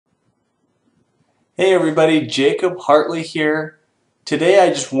Hey everybody, Jacob Hartley here. Today I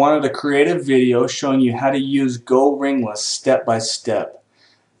just wanted to create a video showing you how to use Goringless step by step.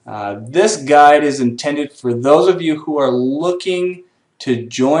 This guide is intended for those of you who are looking to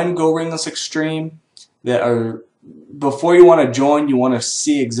join Goringless Extreme, before you want to join, you want to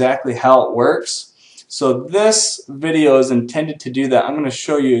see exactly how it works. So this video is intended to do that. I'm going to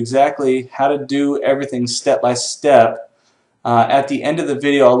show you exactly how to do everything step by step. At the end of the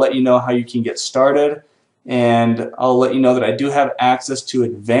video, I'll let you know how you can get started, and I'll let you know that I do have access to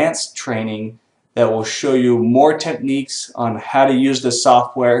advanced training that will show you more techniques on how to use the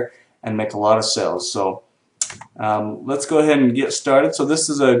software and make a lot of sales. So let's go ahead and get started. So this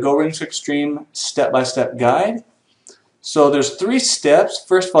is a Goringless Extreme step-by-step guide. So there's 3 steps.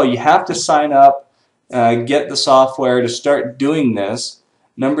 First of all, you have to sign up, get the software to start doing this.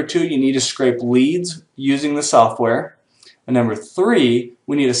 Number 2, you need to scrape leads using the software. And number 3,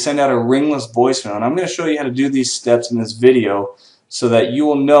 we need to send out a ringless voicemail. And I'm going to show you how to do these steps in this video so that you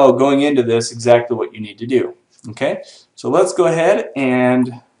will know going into this exactly what you need to do. Okay, so let's go ahead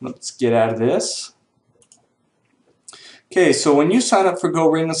and let's get out of this. Okay, so when you sign up for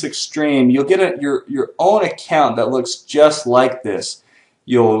Goringless Extreme, you'll get your own account that looks just like this.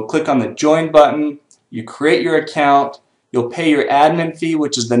 You'll click on the join button, you create your account, you'll pay your admin fee,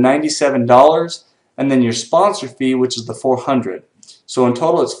 which is the $97, and then your sponsor fee, which is the $400. So in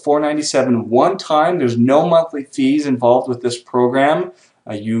total it's $497 one time. There's no monthly fees involved with this program.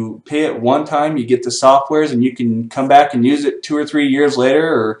 You pay it one time, you get the softwares, and you can come back and use it 2 or 3 years later,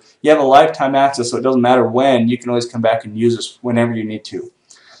 or you have a lifetime access, so it doesn't matter when. You can always come back and use this whenever you need to.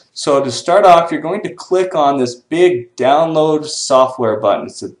 So to start off, you're going to click on this big download software button.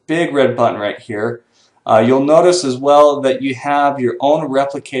 It's a big red button right here. You'll notice as well that you have your own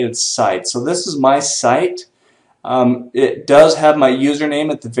replicated site. So this is my site. It does have my username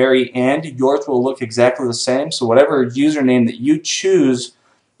at the very end. Yours will look exactly the same. So whatever username that you choose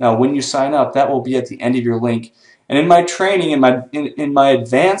when you sign up, that will be at the end of your link. And in my training, in my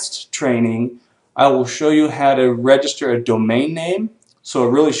advanced training, I will show you how to register a domain name, so a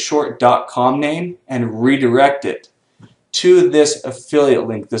really short .com name, and redirect it to this affiliate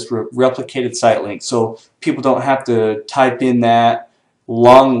link, this replicated site link. So people don't have to type in that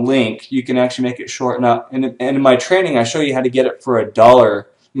long link. You can actually make it short enough. And in my training, I show you how to get it for $1,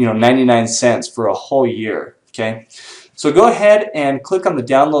 99 cents for a whole year. Okay, so go ahead and click on the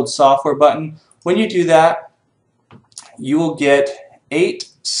download software button. When you do that, you will get 8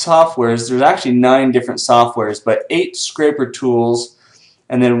 softwares. There's actually 9 different softwares, but 8 scraper tools,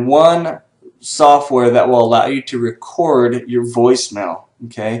 and then 1 software that will allow you to record your voicemail.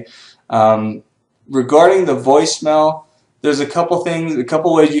 Okay, regarding the voicemail, there's a couple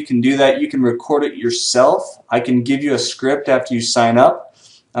ways you can do that. You can record it yourself. I can give you a script after you sign up.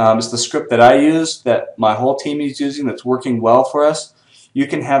 It's the script that I use, that my whole team is using, that's working well for us. You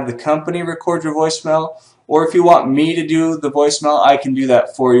can have the company record your voicemail, or if you want me to do the voicemail, I can do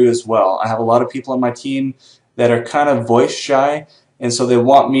that for you as well. I have a lot of people on my team that are kind of voice shy, and so they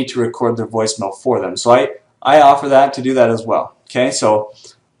want me to record their voicemail for them. So I offer that to do that as well. Okay, so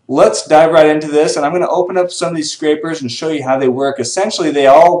let's dive right into this, and I'm going to open up some of these scrapers and show you how they work. Essentially, they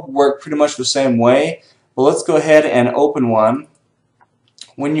all work pretty much the same way, but let's go ahead and open one.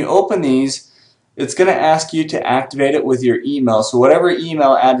 When you open these, it's going to ask you to activate it with your email. So whatever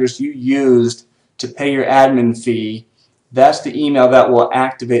email address you used to pay your admin fee, that's the email that will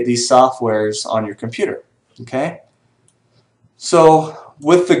activate these softwares on your computer. Okay? So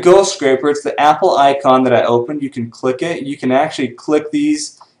with the Go Scraper, it's the Apple icon that I opened. You can click it. You can actually click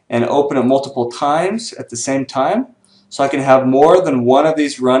these and open it multiple times at the same time. So I can have more than one of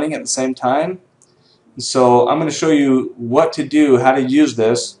these running at the same time. So I'm going to show you what to do, how to use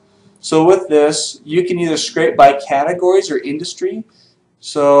this. So with this, you can either scrape by categories or industry.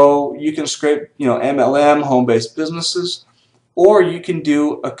 So you can scrape, MLM, home-based businesses, or you can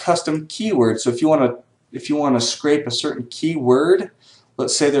do a custom keyword. So if you want to scrape a certain keyword,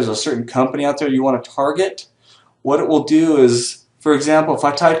 let's say there's a certain company out there you want to target, what it will do is, for example, if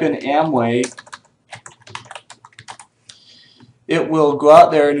I type in Amway, it will go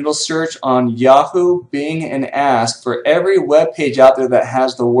out there and it'll search on Yahoo, Bing, and Ask for every web page out there that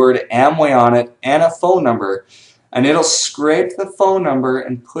has the word Amway on it and a phone number, and it'll scrape the phone number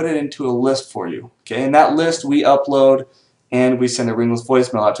and put it into a list for you. Okay, and that list we upload and we send a ringless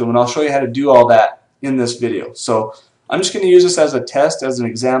voicemail out to them, and I'll show you how to do all that in this video. So I'm just going to use this as a test, as an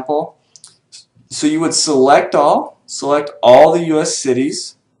example. So you would select all the US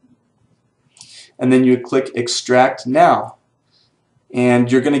cities, and then you would click Extract Now.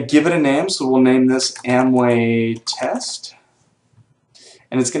 And you're going to give it a name, so we'll name this Amway Test.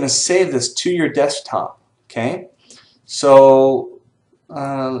 and it's going to save this to your desktop. Okay, so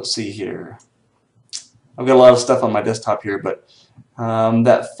let's see here. I've got a lot of stuff on my desktop here, but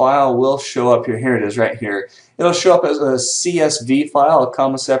that file will show up here. Here it is right here. It'll show up as a CSV file, a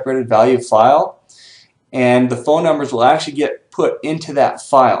comma separated value file, and the phone numbers will actually get put into that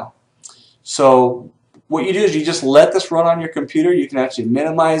file. So what you do is you just let this run on your computer. You can actually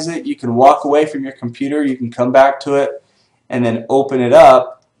minimize it. You can walk away from your computer. You can come back to it and then open it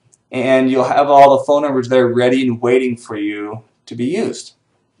up, and you'll have all the phone numbers there ready and waiting for you to be used.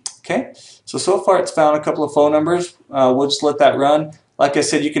 Okay, so far it's found a couple of phone numbers. We'll just let that run. Like I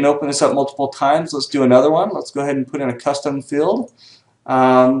said, you can open this up multiple times. Let's do another one. Let's go ahead and put in a custom field.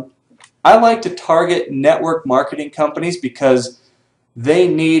 I like to target network marketing companies because they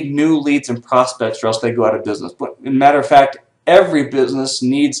need new leads and prospects or else they go out of business. But as a matter of fact, every business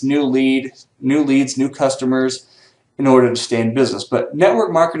needs new leads, new customers in order to stay in business. But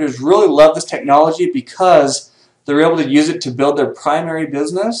network marketers really love this technology because they're able to use it to build their primary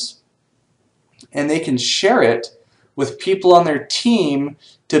business, and they can share it with people on their team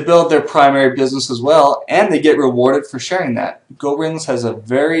to build their primary business as well, and they get rewarded for sharing that. Goringless has a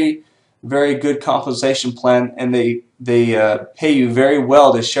very, very good compensation plan, and they pay you very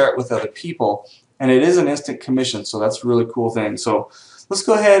well to share it with other people, and it is an instant commission, so that's a really cool thing. So let's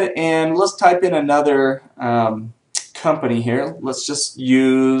go ahead and let's type in another company here. Let's just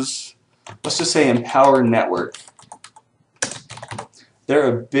say Empower Network.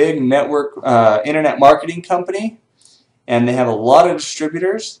 They're a big network internet marketing company, and they have a lot of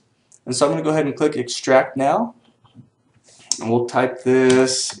distributors. And so I'm going to go ahead and click Extract Now. And we'll type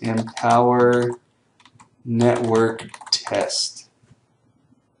this Empower Network Test.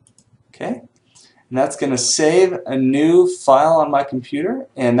 Okay. And that's going to save a new file on my computer,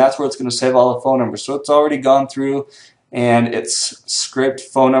 and that's where it's going to save all the phone numbers. So it's already gone through and it's scraped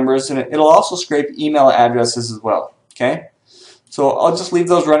phone numbers, and it'll also scrape email addresses as well. Okay. So I'll just leave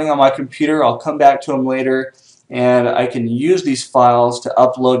those running on my computer. I'll come back to them later, and I can use these files to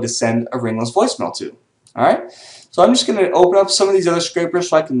upload to send a ringless voicemail to. All right. So I'm just going to open up some of these other scrapers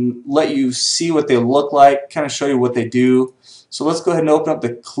so I can let you see what they look like, kind of show you what they do. So let's go ahead and open up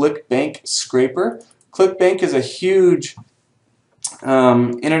the ClickBank scraper. ClickBank is a huge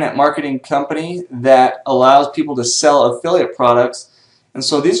internet marketing company that allows people to sell affiliate products. And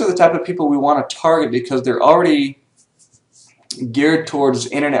so these are the type of people we want to target because they're already geared towards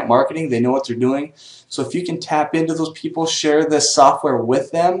internet marketing. They know what they're doing. So if you can tap into those people, share this software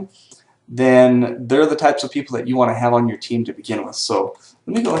with them, then they're the types of people that you want to have on your team to begin with. So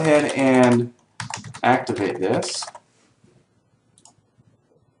let me go ahead and activate this.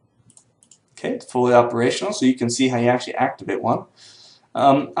 Okay, it's fully operational, so you can see how you actually activate one.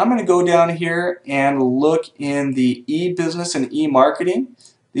 I'm going to go down here and look in the e-business and e-marketing.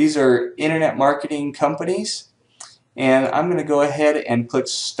 These are internet marketing companies. And I'm going to go ahead and click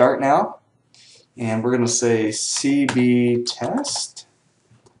Start Now. And we're going to say CB Test.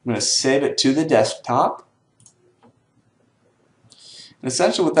 I'm going to save it to the desktop. And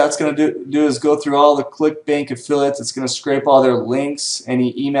essentially what that's going to do is go through all the ClickBank affiliates. It's going to scrape all their links,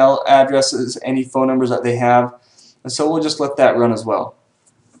 any email addresses, any phone numbers that they have. And so we'll just let that run as well.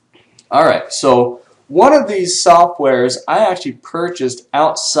 Alright, so one of these softwares I actually purchased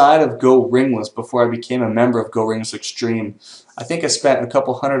outside of Goringless before I became a member of Goringless Extreme. I think I spent a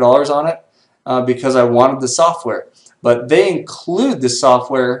couple $100s on it because I wanted the software. But they include the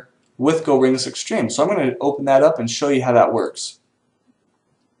software with Goringless Extreme. So I'm going to open that up and show you how that works.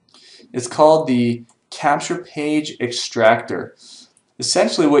 It's called the Capture Page Extractor.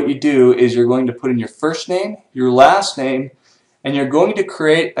 Essentially what you do is you're going to put in your first name, your last name, and you're going to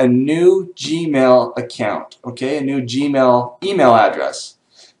create a new Gmail account, okay, a new Gmail email address.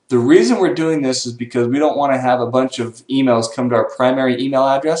 The reason we're doing this is because we don't want to have a bunch of emails come to our primary email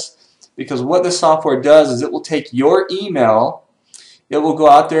address, because what the software does is it will take your email, it will go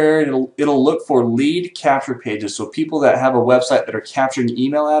out there, it'll look for lead capture pages, so people that have a website that are capturing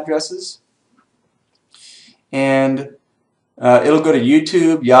email addresses, and it'll go to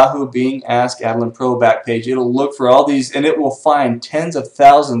YouTube, Yahoo, Bing, Ask, Adlin Pro, Backpage. It'll look for all these, and it will find tens of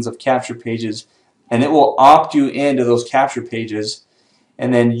thousands of capture pages, and it will opt you into those capture pages.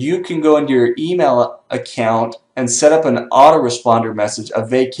 And then you can go into your email account and set up an autoresponder message, a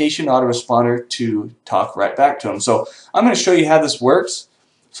vacation autoresponder to talk right back to them. So I'm going to show you how this works.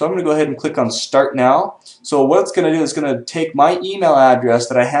 So I'm going to go ahead and click on Start Now. So what it's going to do is going to take my email address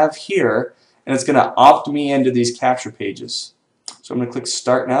that I have here, and it's going to opt me into these capture pages. So I'm going to click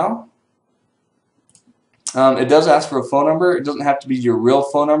Start Now. It does ask for a phone number. It doesn't have to be your real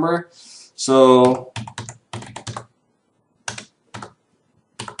phone number. So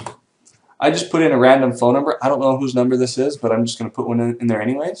I just put in a random phone number. I don't know whose number this is, but I'm just going to put one in there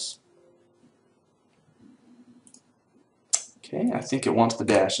anyways. Okay, I think it wants the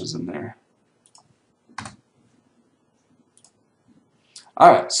dashes in there.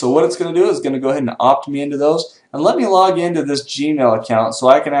 Alright, so what it's going to do is going to go ahead and opt me into those. And let me log into this Gmail account so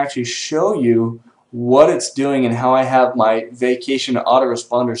I can actually show you what it's doing and how I have my vacation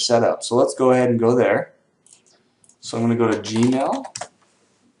autoresponder set up. So let's go ahead and go there. So I'm going to go to Gmail.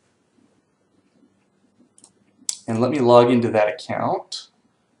 And let me log into that account.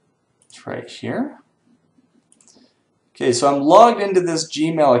 It's right here. Okay, so I'm logged into this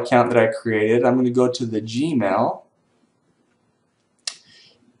Gmail account that I created. I'm going to go to the Gmail.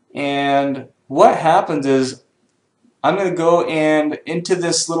 And what happens is I'm going to go and into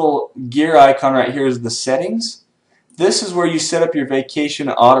this little gear icon right here is the settings. This is where you set up your vacation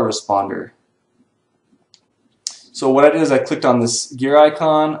autoresponder. So what I did is I clicked on this gear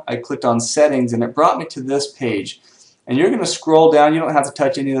icon, I clicked on settings, and it brought me to this page. And you're going to scroll down. You don't have to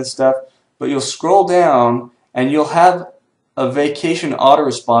touch any of this stuff, but you'll scroll down and you'll have a vacation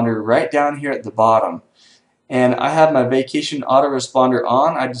autoresponder right down here at the bottom. And I have my vacation autoresponder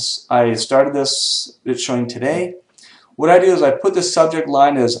on. I started this, it's showing today. What I do is I put the subject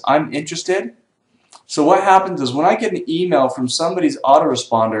line as I'm interested. So what happens is when I get an email from somebody's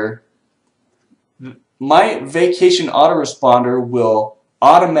autoresponder, my vacation autoresponder will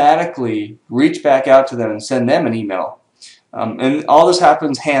automatically reach back out to them and send them an email. And all this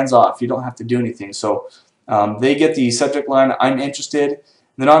happens hands off. You don't have to do anything. So they get the subject line, I'm interested.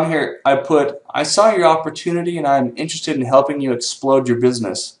 Then on here I put, I saw your opportunity and I'm interested in helping you explode your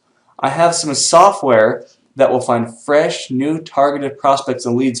business. I have some software that will find fresh, new targeted prospects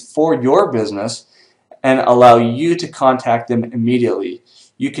and leads for your business and allow you to contact them immediately.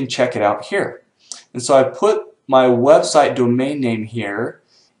 You can check it out here. And so I put my website domain name here,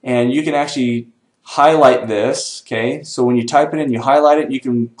 and you can actually highlight this. Okay, so when you type it in, you highlight it, you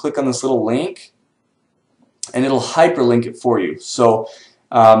can click on this little link and it'll hyperlink it for you. So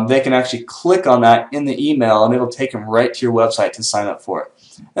they can actually click on that in the email and it'll take them right to your website to sign up for it.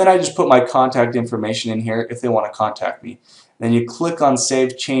 Then I just put my contact information in here if they want to contact me. Then you click on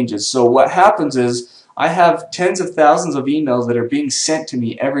Save Changes. So what happens is I have tens of thousands of emails that are being sent to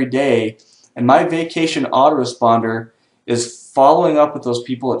me every day, and my vacation autoresponder is following up with those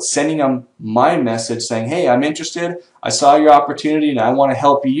people. It's sending them my message saying, hey, I'm interested, I saw your opportunity and I want to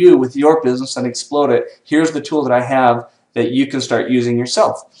help you with your business and explode it. Here's the tool that I have that you can start using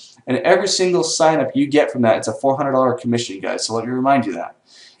yourself. And every single sign up you get from that, it's a $400 commission, you guys. So let me remind you that.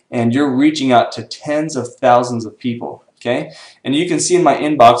 And you're reaching out to tens of thousands of people. Okay? And you can see in my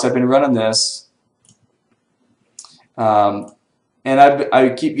inbox, I've been running this. And I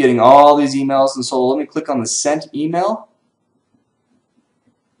keep getting all these emails. And so let me click on the sent email.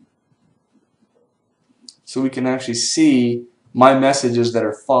 So we can actually see my messages that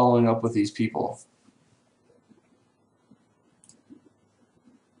are following up with these people.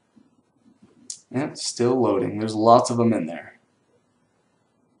 And it's still loading. There's lots of them in there.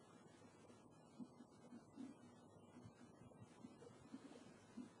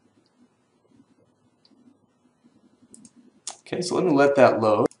 Okay, so let me let that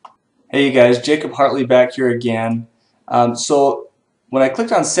load. Hey you guys, Jacob Hartley back here again. So when I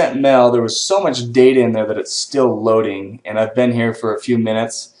clicked on Sent Mail, there was so much data in there that it's still loading, and I've been here for a few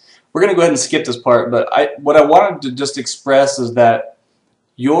minutes. We're going to go ahead and skip this part, but what I wanted to just express is that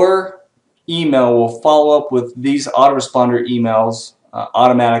your email will follow up with these autoresponder emails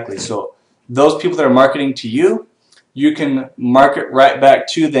automatically. So those people that are marketing to you, you can market right back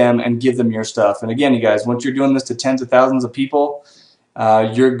to them and give them your stuff. And again, you guys, once you're doing this to tens of thousands of people,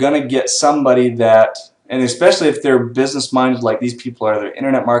 you're going to get somebody that, and especially if they're business-minded like these people are, they're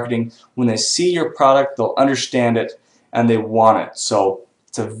internet marketing, when they see your product, they'll understand it and they want it. So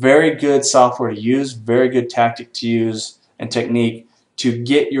it's a very good software to use, very good tactic to use and technique to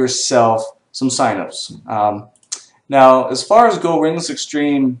get yourself some signups. Now, as far as Goringless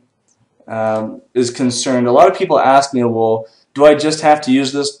Extreme is concerned, a lot of people ask me, well, do I just have to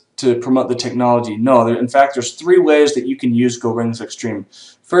use this to promote the technology? No, in fact, there's 3 ways that you can use Goringless Extreme.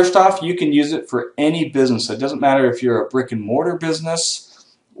 First off, you can use it for any business. It doesn't matter if you're a brick and mortar business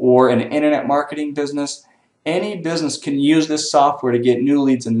or an internet marketing business. Any business can use this software to get new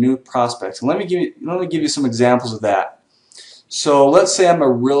leads and new prospects. And let me give you some examples of that. So let's say I'm a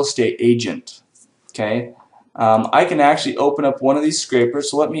real estate agent. Okay, I can actually open up one of these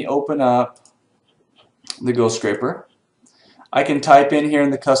scrapers. So let me open up the Go Scraper. I can type in here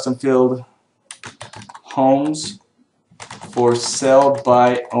in the custom field, homes for sale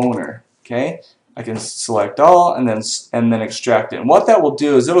by owner. Okay, I can select all and then extract it. And what that will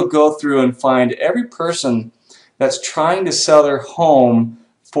do is it'll go through and find every person that's trying to sell their home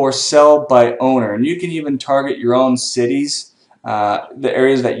for sell by owner. And you can even target your own cities, the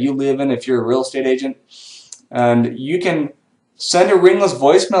areas that you live in if you're a real estate agent. And you can send a ringless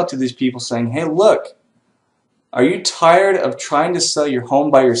voicemail to these people saying, hey, look, are you tired of trying to sell your home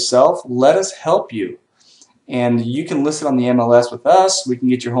by yourself? Let us help you. And you can list it on the MLS with us. We can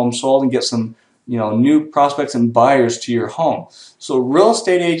get your home sold and get some new prospects and buyers to your home. So real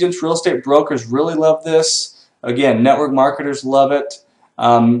estate agents, real estate brokers really love this. Again, network marketers love it.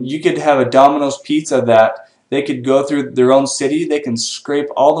 You could have a Domino's Pizza that they could go through their own city. They can scrape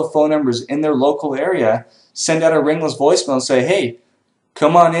all the phone numbers in their local area, send out a ringless voicemail and say, hey,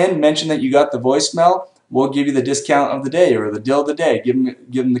 come on in, mention that you got the voicemail. We'll give you the discount of the day or the deal of the day. Give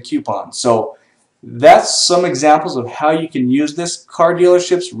them the coupon. So that's some examples of how you can use this. Car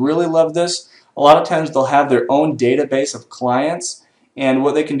dealerships really love this. A lot of times they'll have their own database of clients, and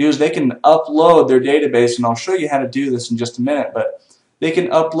what they can do is they can upload their database, and I'll show you how to do this in just a minute, but they can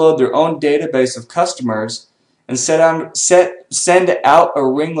upload their own database of customers and send out a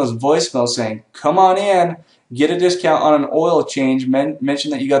ringless voicemail saying, come on in, get a discount on an oil change, mention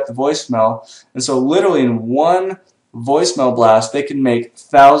that you got the voicemail. And so literally in one voicemail blast, they can make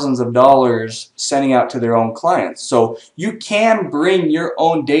thousands of dollars sending out to their own clients. So you can bring your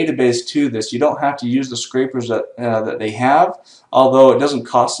own database to this. You don't have to use the scrapers that they have, although it doesn't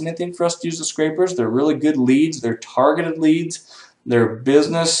cost anything for us to use the scrapers. They're really good leads. They're targeted leads. They're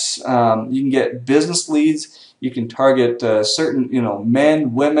business. You can get business leads. You can target certain,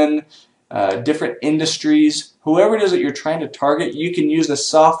 men, women, different industries. Whoever it is that you're trying to target, you can use the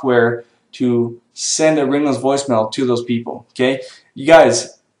software to send a ringless voicemail to those people. Okay, you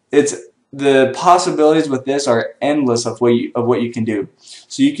guys, the possibilities with this are endless of what you can do.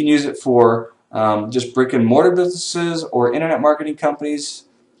 So you can use it for just brick and mortar businesses or internet marketing companies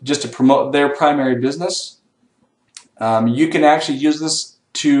just to promote their primary business. You can actually use this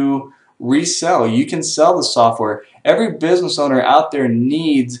to resell. You can sell the software. Every business owner out there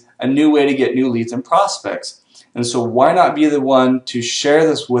needs a new way to get new leads and prospects. And so why not be the one to share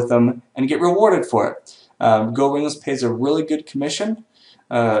this with them and get rewarded for it? Goringless pays a really good commission.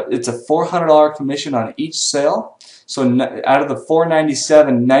 It's a $400 commission on each sale. So out of the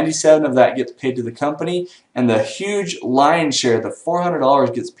 $497, 97 of that gets paid to the company, and the huge lion's share, the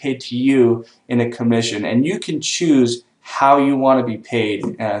 $400, gets paid to you in a commission. And you can choose how you want to be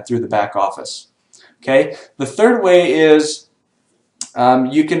paid through the back office. Okay. The third way is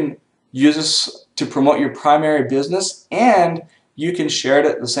you can use this to promote your primary business, and you can share it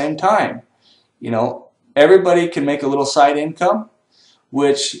at the same time. Everybody can make a little side income,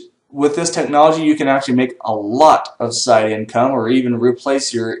 which with this technology you can actually make a lot of side income or even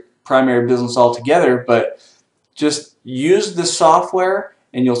replace your primary business altogether. But just use the software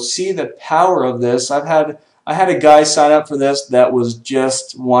and you'll see the power of this. I had a guy sign up for this that was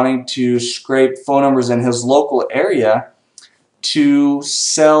just wanting to scrape phone numbers in his local area to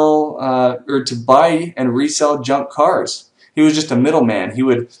sell or to buy and resell junk cars. He was just a middleman. He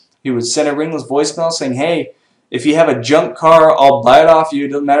would send a ringless voicemail saying, hey, if you have a junk car, I'll buy it off you. It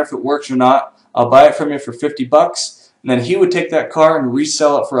doesn't matter if it works or not. I'll buy it from you for $50. And then he would take that car and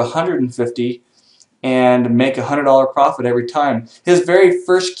resell it for $150 and make a $100 profit every time. His very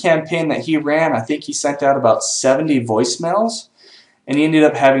first campaign that he ran, I think he sent out about 70 voicemails, and he ended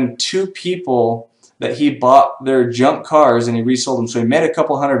up having 2 people that he bought their junk cars and he resold them. So he made a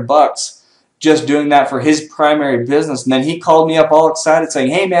couple $100 just doing that for his primary business. And then he called me up all excited saying,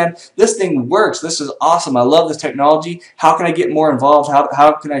 hey man, this thing works. This is awesome. I love this technology. How can I get more involved?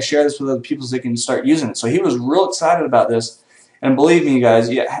 How can I share this with other people so they can start using it? So he was real excited about this. And believe me, guys,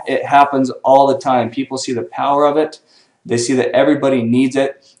 it happens all the time. People see the power of it. They see that everybody needs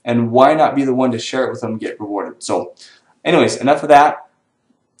it. And why not be the one to share it with them and get rewarded? So anyways, enough of that.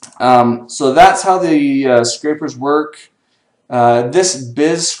 So that's how the scrapers work. This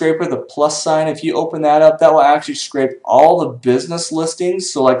biz scraper, the plus sign, if you open that up, that will actually scrape all the business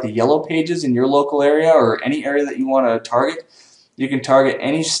listings. So like the yellow pages in your local area or any area that you want to target. You can target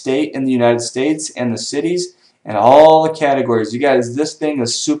any state in the United States and the cities and all the categories. You guys, this thing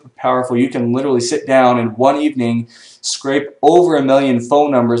is super powerful. You can literally sit down in one evening, scrape over 1 million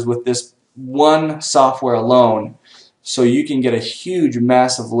phone numbers with this one software alone. So you can get a huge,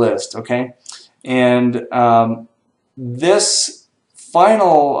 massive list, okay? And this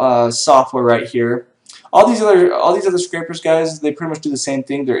final software right here, all these other scrapers, guys, they pretty much do the same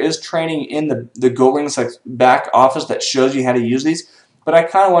thing. There is training in the Goringless back office that shows you how to use these, but I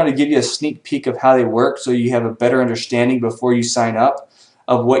kind of wanted to give you a sneak peek of how they work so you have a better understanding before you sign up.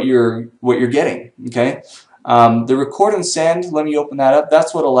 of what you're getting. Okay. The record and send, let me open that up.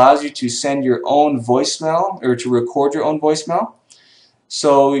 That's what allows you to send your own voicemail or to record your own voicemail.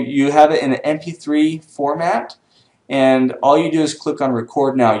 So you have it in an MP3 format, and all you do is click on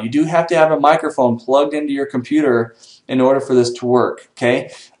record now. You do have to have a microphone plugged into your computer in order for this to work.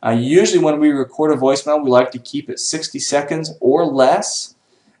 Okay. Usually when we record a voicemail, we like to keep it 60 seconds or less.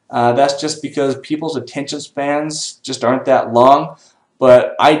 That's just because people's attention spans just aren't that long.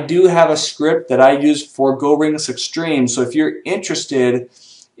 But I do have a script that I use for Goringless Extreme. So if you're interested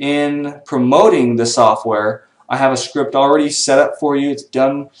in promoting the software, I have a script already set up for you. It's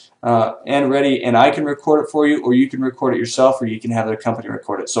done and ready, and I can record it for you, or you can record it yourself, or you can have the company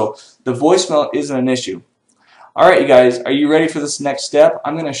record it. So the voicemail isn't an issue. All right, you guys, are you ready for this next step?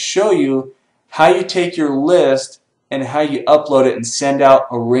 I'm going to show you how you take your list and how you upload it and send out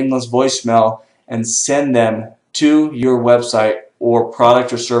a ringless voicemail and send them to your website or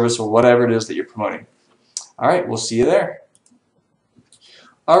product or service or whatever it is that you're promoting. All right, we'll see you there.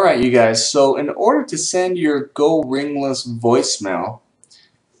 All right, you guys, so in order to send your Goringless voicemail,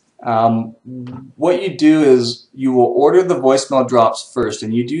 what you do is you will order the voicemail drops first,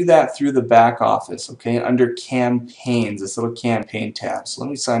 and you do that through the back office, okay, under campaigns, this little campaign tab. So let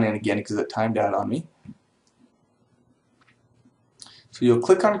me sign in again because it timed out on me. So you'll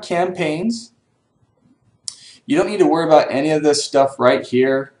click on campaigns. You don't need to worry about any of this stuff right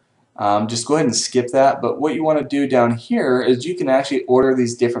here. Just go ahead and skip that. But what you want to do down here is you can actually order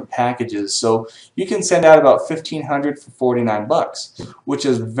these different packages. So you can send out about 1,500 for 49 bucks, which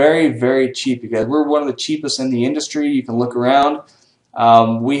is very, very cheap. You guys, we're one of the cheapest in the industry. You can look around.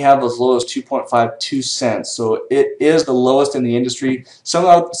 We have as low as 2.52 cents. So it is the lowest in the industry. Some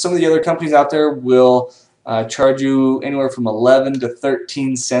of the other companies out there will charge you anywhere from 11 to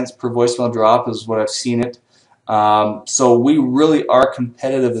 13 cents per voicemail drop is what I've seen it. So we really are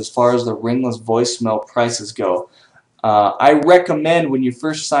competitive as far as the ringless voicemail prices go. I recommend when you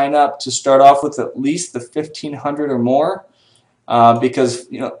first sign up to start off with at least the 1,500 or more, because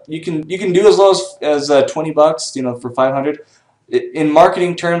you can do as low as 20 bucks, for 500. In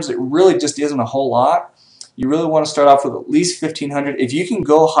marketing terms, it really just isn't a whole lot. You really want to start off with at least 1,500. If you can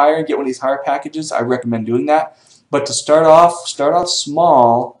go higher and get one of these higher packages, I recommend doing that. But to start off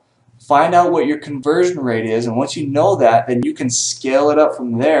small. Find out what your conversion rate is, and once you know that, then you can scale it up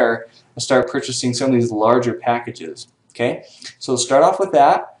from there and start purchasing some of these larger packages. Okay, so start off with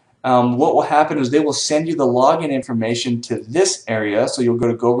that. What will happen is they will send you the login information to this area. So you'll go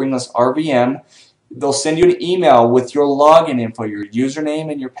to Goringless RVM. They'll send you an email with your login info, your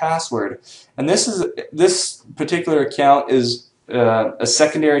username and your password. And this particular account is a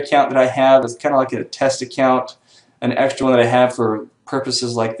secondary account that I have. It's kind of like a test account, an extra one that I have for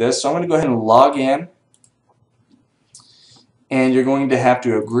purposes like this. So I'm going to go ahead and log in, and you're going to have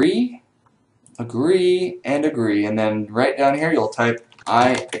to agree, and agree, and then right down here you'll type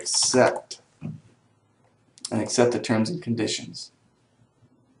I accept, and accept the terms and conditions.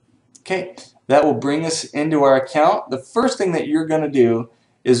 Okay, that will bring us into our account. The first thing that you're going to do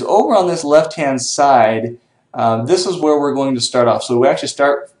is over on this left hand side, this is where we're going to start off. So we actually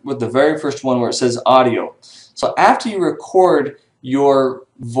start with the very first one where it says audio. So after you record your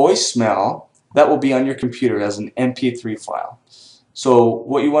voicemail, that will be on your computer as an MP3 file. So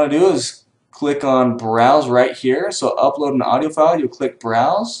what you want to do is click on browse right here. So upload an audio file, you'll click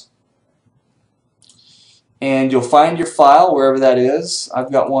browse, and you'll find your file wherever that is.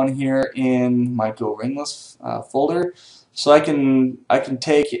 I've got one here in my Goringless folder. So I can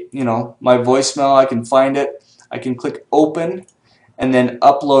take my voicemail, I can find it, I can click open and then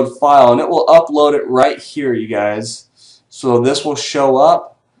upload file, and it will upload it right here, you guys. So this will show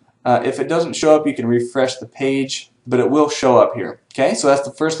up. If it doesn't show up, you can refresh the page, but it will show up here. Okay, so that's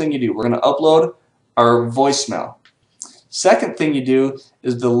the first thing you do. We're going to upload our voicemail. Second thing you do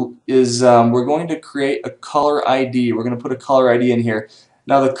is we're going to create a caller ID. We're going to put a caller ID in here.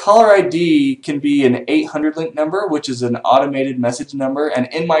 Now the caller ID can be an 800 link number, which is an automated message number, and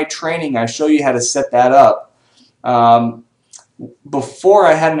in my training I show you how to set that up. Before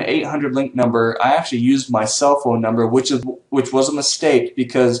I had an 800 link number, I actually used my cell phone number, which was a mistake,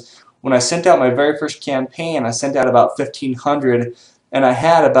 because when I sent out my very first campaign, I sent out about 1,500, and I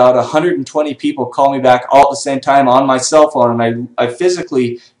had about 120 people call me back all at the same time on my cell phone, and I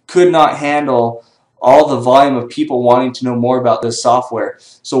physically could not handle all the volume of people wanting to know more about this software.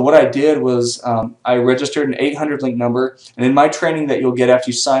 So what I did was I registered an 800 link number, and in my training that you'll get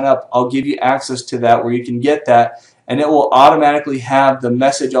after you sign up, I'll give you access to that where you can get that, and it will automatically have the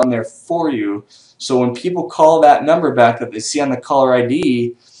message on there for you. So when people call that number back that they see on the caller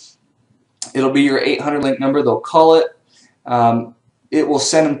ID, it'll be your 800 link number. They'll call it. it will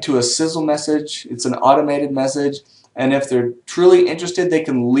send them to a sizzle message. It's an automated message, and if they're truly interested, they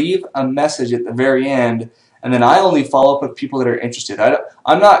can leave a message at the very end, and then I only follow up with people that are interested.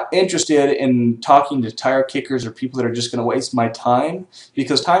 I'm not interested in talking to tire kickers or people that are just going to waste my time,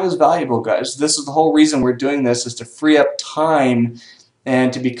 because time is valuable, guys. This is the whole reason we're doing this, is to free up time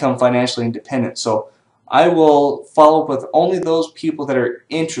and to become financially independent. So I will follow up with only those people that are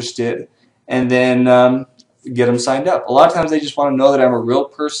interested, and then get them signed up. A lot of times they just want to know that I'm a real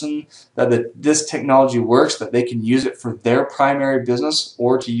person, that this technology works, that they can use it for their primary business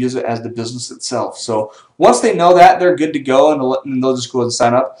or to use it as the business itself. So once they know that, they're good to go, and they'll just go and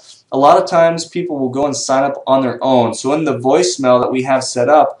sign up. A lot of times people will go and sign up on their own. So in the voicemail that we have set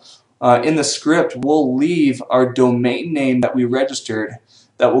up, in the script, we'll leave our domain name that we registered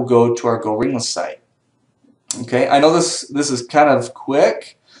that will go to our Goringless site. Okay, I know this is kind of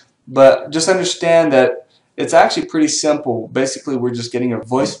quick, but just understand that it's actually pretty simple. Basically, we're just getting a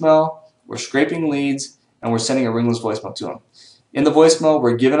voicemail, we're scraping leads, and we're sending a ringless voicemail to them. In the voicemail,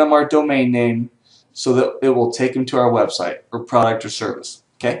 we're giving them our domain name so that it will take them to our website or product or service.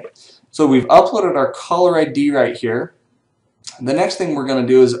 Okay, so we've uploaded our caller ID right here. The next thing we're going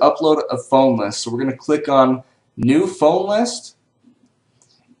to do is upload a phone list. So we're going to click on New Phone List,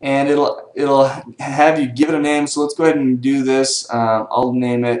 and it'll have you give it a name. So let's go ahead and do this. I'll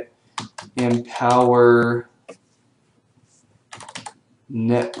name it Empower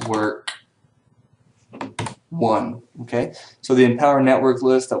Network 1. Okay, so the Empower Network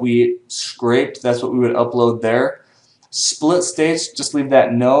list that we scraped, that's what we would upload there. Split states, just leave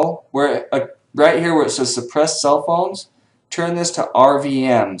that no. Right here where it says suppress cell phones, turn this to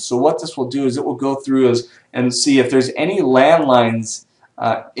RVM. So what this will do is it will go through and see if there's any landlines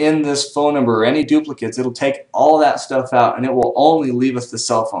in this phone number or any duplicates. It'll take all that stuff out, and it will only leave us the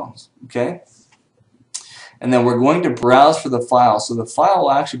cell phones. Okay, and then we're going to browse for the file. So the file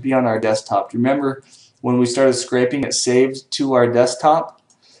will actually be on our desktop. Do you remember when we started scraping, it saved to our desktop?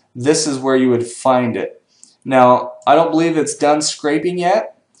 This is where you would find it. Now, I don't believe it's done scraping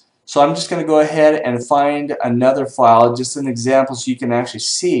yet, so I'm just going to go ahead and find another file, just an example so you can actually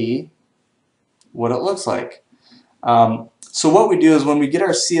see what it looks like. So what we do is when we get our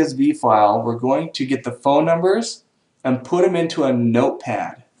CSV file, we're going to get the phone numbers and put them into a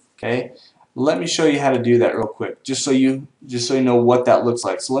notepad. Okay, let me show you how to do that real quick, just so you know what that looks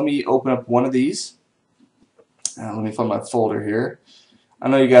like. So let me open up one of these. Let me find my folder here. I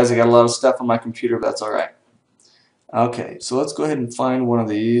know you guys, I got a lot of stuff on my computer, but that's all right. Okay, so let's go ahead and find one of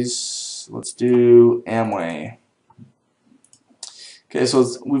these. Let's do Amway. Okay, so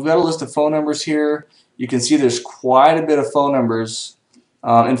we've got a list of phone numbers here. You can see there's quite a bit of phone numbers.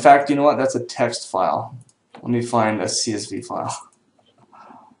 In fact, you know what? That's a text file. Let me find a CSV file.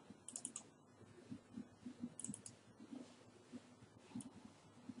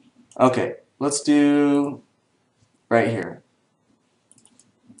 Okay, let's do right here.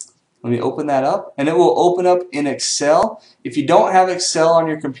 Let me open that up, and it will open up in Excel. If you don't have Excel on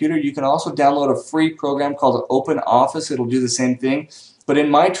your computer, you can also download a free program called Open Office. It'll do the same thing. But in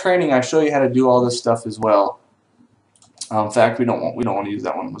my training, I show you how to do all this stuff as well. In fact, we don't want to use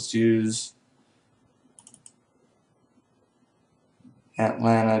that one. Let's use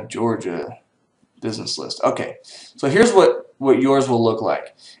Atlanta, Georgia business list. Okay, so here's what yours will look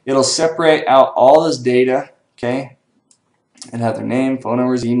like. It'll separate out all this data, okay, and have their name, phone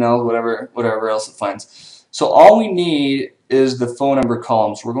numbers, emails, whatever else it finds. So all we need is the phone number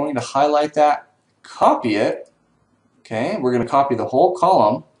column. So we're going to highlight that, copy it. Okay, we're going to copy the whole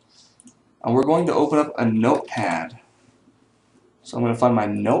column, and we're going to open up a notepad. So I'm going to find my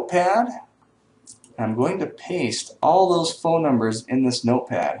notepad, and I'm going to paste all those phone numbers in this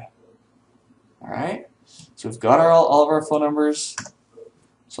notepad. Alright, so we've got all of our phone numbers.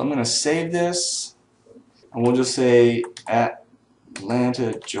 So I'm going to save this, and we'll just say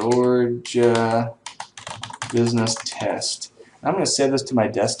Atlanta, Georgia business test. I'm going to save this to my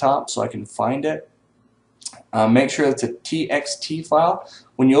desktop so I can find it. Make sure it's a TXT file.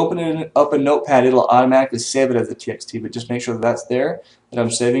 When you open up a notepad, it'll automatically save it as a TXT, but just make sure that that's there, that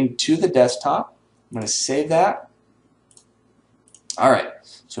I'm saving to the desktop. I'm going to save that. Alright,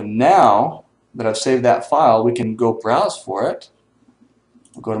 so now that I've saved that file, we can go browse for it.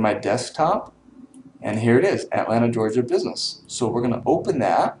 We'll go to my desktop, and here it is, Atlanta, Georgia business. So we're going to open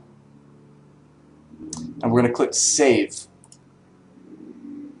that, and we're going to click Save.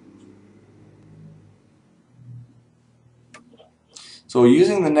 So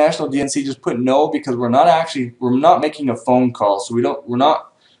using the national DNC, just put no, because we're not making a phone call, so we're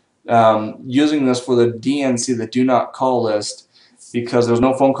not using this for the DNC, the do not call list, because there's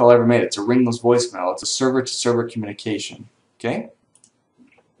no phone call ever made. It's a ringless voicemail. It's a server-to-server communication. Okay.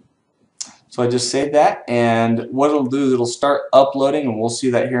 So I just saved that, and what it'll do is it'll start uploading, and we'll see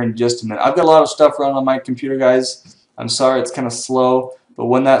that here in just a minute. I've got a lot of stuff running on my computer, guys. I'm sorry it's kind of slow, but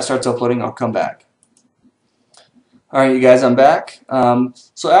when that starts uploading, I'll come back. Alright, you guys, I'm back.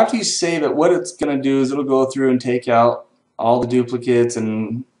 So after you save it, what it's going to do is it'll go through and take out all the duplicates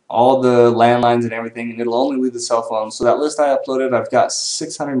and all the landlines and everything, and it'll only leave the cell phone. So that list I uploaded, I've got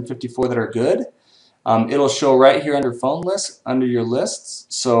 654 that are good. It'll show right here under phone list, under your lists.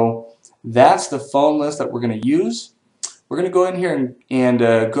 So that's the phone list that we're going to use. We're going to go in here and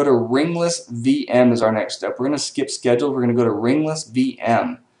go to Ringless VM is our next step. We're going to skip schedule. We're going to go to Ringless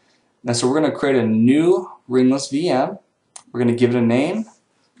VM. Now, so we're going to create a new Ringless VM. We're going to give it a name.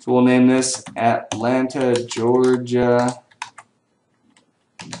 So we'll name this Atlanta, Georgia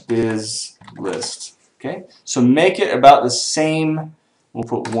Biz List. Okay. So make it about the same. We'll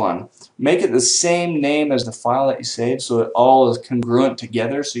put 1. Make it the same name as the file that you saved, so it all is congruent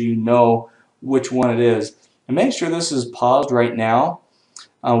together, so you know which one it is. And make sure this is paused right now.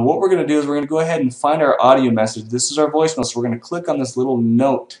 What we're going to do is we're going to go ahead and find our audio message. This is our voicemail, so we're going to click on this little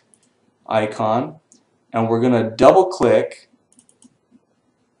note icon, and we're going to double click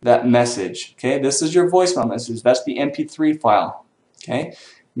that message. Okay, this is your voicemail message. That's the MP3 file. Okay,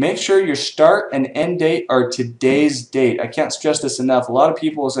 make sure your start and end date are today's date. I can't stress this enough. A lot of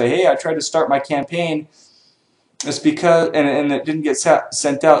people will say, "Hey, I tried to start my campaign. It's because and it didn't get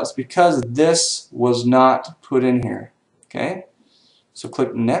sent out. It's because this was not put in here." Okay, so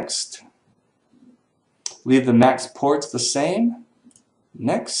click next. Leave the max ports the same.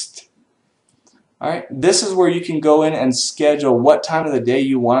 Next. Alright, this is where you can go in and schedule what time of the day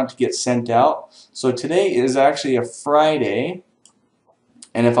you want it to get sent out. So today is actually a Friday,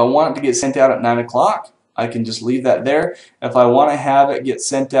 and if I want it to get sent out at 9 o'clock, I can just leave that there. If I want to have it get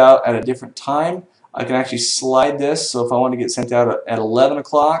sent out at a different time, I can actually slide this. So if I want to get sent out at 11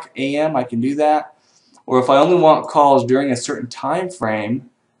 o'clock a.m., I can do that. Or if I only want calls during a certain time frame,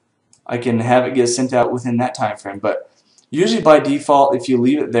 I can have it get sent out within that time frame. But usually by default, if you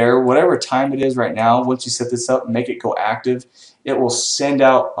leave it there, whatever time it is right now, once you set this up and make it go active, it will send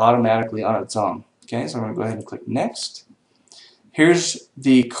out automatically on its own. Okay, so I'm going to go ahead and click next. Here's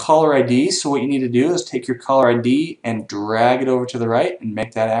the caller ID. So what you need to do is take your caller ID and drag it over to the right and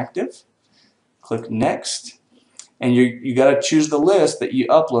make that active. Click next. And you got to choose the list that you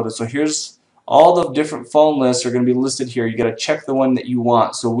uploaded. So here's all the different phone lists are going to be listed here. You got to check the one that you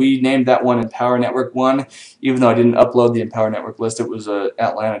want. So we named that one Empower Network 1, even though I didn't upload the Empower Network list. It was a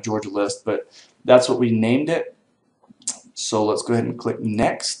Atlanta, Georgia list, but that's what we named it. So let's go ahead and click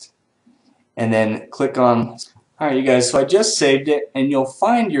next, and then click on. All right, you guys. So I just saved it, and you'll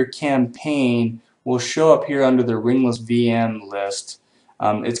find your campaign will show up here under the Ringless VM list.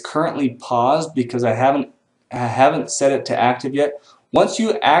 It's currently paused because I haven't set it to active yet. Once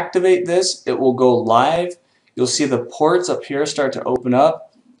you activate this, it will go live. You'll see the ports up here start to open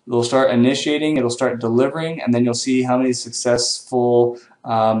up. It'll start initiating, it'll start delivering, and then you'll see how many successful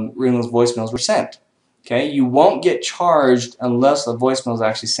Ringless voicemails were sent. Okay, you won't get charged unless the voicemail is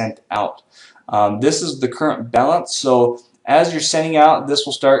actually sent out. This is the current balance, so as you're sending out, this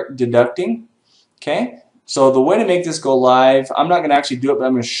will start deducting. Okay, so the way to make this go live, I'm not going to actually do it, but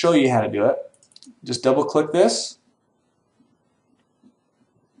I'm going to show you how to do it. Just double click this.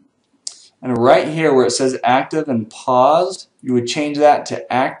 And right here where it says active and paused, you would change that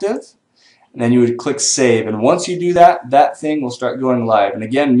to active, and then you would click save. And once you do that, that thing will start going live. And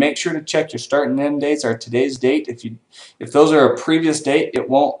again, make sure to check your start and end dates are today's date. If those are a previous date, it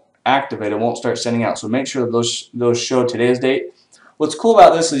won't activate, it won't start sending out. So make sure that those show today's date. What's cool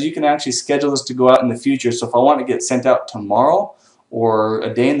about this is you can actually schedule this to go out in the future. So if I want to get sent out tomorrow or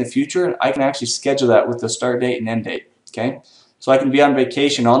a day in the future, I can actually schedule that with the start date and end date. Okay, so I can be on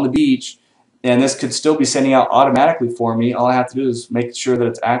vacation on the beach, and this could still be sending out automatically for me. All I have to do is make sure that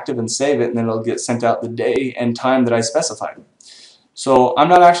it's active and save it, and then it'll get sent out the day and time that I specified. So I'm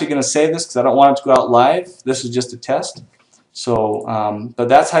not actually going to save this because I don't want it to go out live. This is just a test. So, but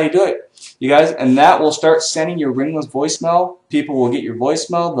that's how you do it, you guys, and that will start sending your Ringless voicemail. People will get your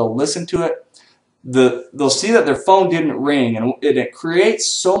voicemail, they'll listen to it. They'll see that their phone didn't ring, and it creates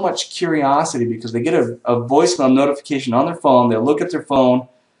so much curiosity because they get a voicemail notification on their phone. They look at their phone.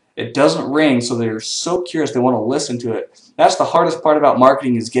 It doesn't ring, so they're so curious they want to listen to it. That's the hardest part about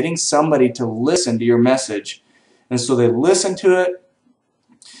marketing, is getting somebody to listen to your message. And so they listen to it,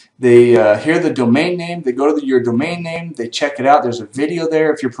 they hear the domain name, they go to your domain name, they check it out. There's a video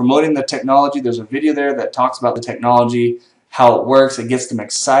there. If you're promoting the technology, there's a video there that talks about the technology, how it works. It gets them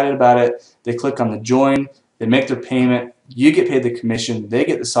excited about it. They click on the join, they make their payment, you get paid the commission, they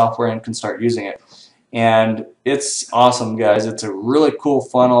get the software and can start using it. And it's awesome, guys. It's a really cool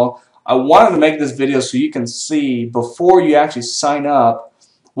funnel. I wanted to make this video so you can see before you actually sign up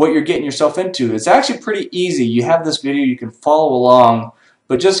what you're getting yourself into. It's actually pretty easy. You have this video, you can follow along,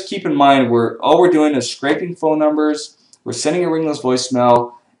 but just keep in mind all we're doing is scraping phone numbers, we're sending a ringless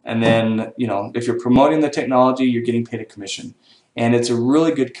voicemail, and then, you know, if you're promoting the technology, you're getting paid a commission. And it's a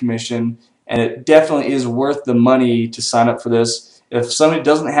really good commission, and it definitely is worth the money to sign up for this. If somebody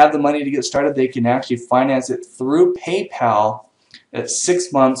doesn't have the money to get started, they can actually finance it through PayPal at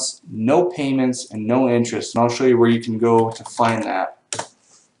 6 months, no payments and no interest. And I'll show you where you can go to find that.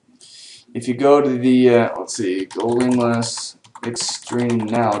 If you go to the, let's see,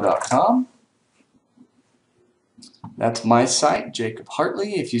 GoringlessExtremeNow.com. That's my site, Jacob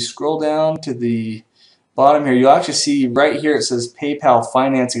Hartley. If you scroll down to the bottom here, you'll actually see right here it says PayPal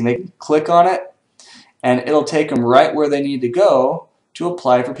financing. They can click on it and it'll take them right where they need to go to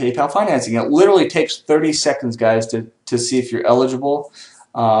apply for PayPal financing. It literally takes 30 seconds, guys, to see if you're eligible.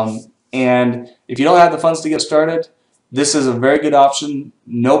 And if you don't have the funds to get started, this is a very good option.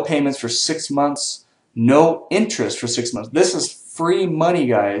 No payments for 6 months, no interest for 6 months. This is free money,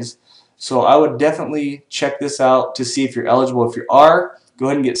 guys. So I would definitely check this out to see if you're eligible. If you are, go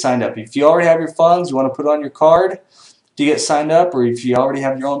ahead and get signed up. If you already have your funds, you want to put it on your card to get signed up, or if you already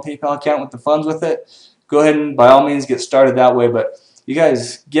have your own PayPal account with the funds with it, go ahead and by all means get started that way. But you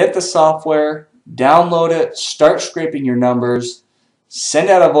guys, get the software, download it, start scraping your numbers, send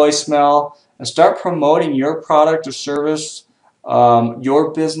out a voicemail, and start promoting your product or service, your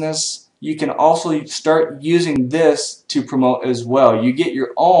business. You can also start using this to promote as well. You get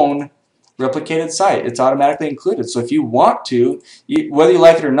your own replicated site. It's automatically included. So if you want to, whether you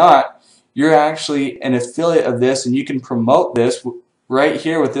like it or not, you're actually an affiliate of this, and you can promote this right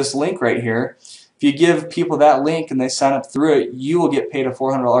here with this link right here. If you give people that link and they sign up through it, you will get paid a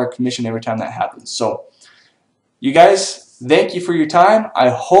 $400 commission every time that happens. So you guys, thank you for your time. I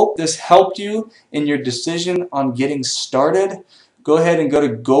hope this helped you in your decision on getting started. Go ahead and go to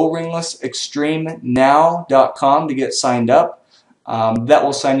GoringlessExtremeNow.com to get signed up. That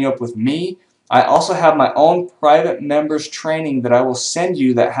will sign you up with me. I also have my own private members training that I will send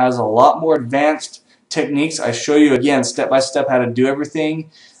you that has a lot more advanced techniques. I show you again step by step how to do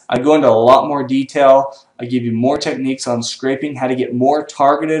everything. I go into a lot more detail. I give you more techniques on scraping, how to get more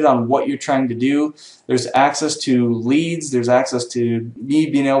targeted on what you're trying to do. There's access to leads. There's access to me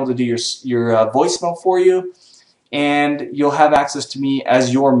being able to do your voicemail for you. And you'll have access to me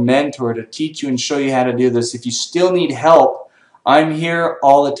as your mentor to teach you and show you how to do this. If you still need help, I'm here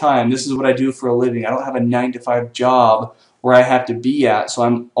all the time. This is what I do for a living. I don't have a 9-to-5 job where I have to be at, so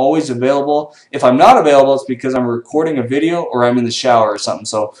I'm always available. If I'm not available, it's because I'm recording a video or I'm in the shower or something.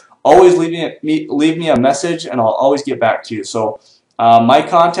 So always leave me a message, and I'll always get back to you. So my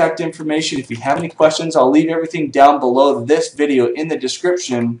contact information, if you have any questions, I'll leave everything down below this video in the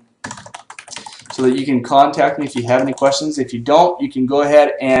description so that you can contact me if you have any questions. If you don't, you can go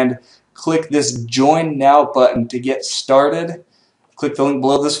ahead and click this Join Now button to get started. Click the link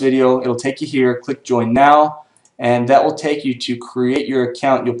below this video. It'll take you here. Click Join Now, and that will take you to create your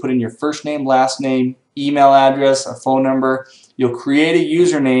account. You'll put in your first name, last name, email address, a phone number. You'll create a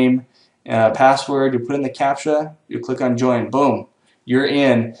username, password. You put in the CAPTCHA. You click on Join. Boom. You're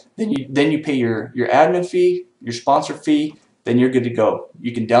in. Then you pay your admin fee, your sponsor fee. Then you're good to go.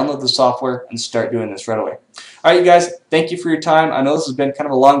 You can download the software and start doing this right away. All right, you guys, thank you for your time. I know this has been kind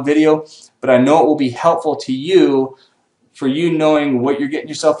of a long video, but I know it will be helpful to you for you knowing what you're getting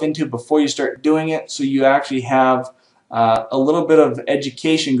yourself into before you start doing it, so you actually have a little bit of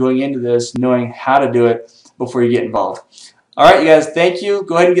education going into this, knowing how to do it before you get involved. All right, you guys, thank you.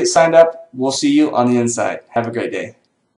 Go ahead and get signed up. We'll see you on the inside. Have a great day.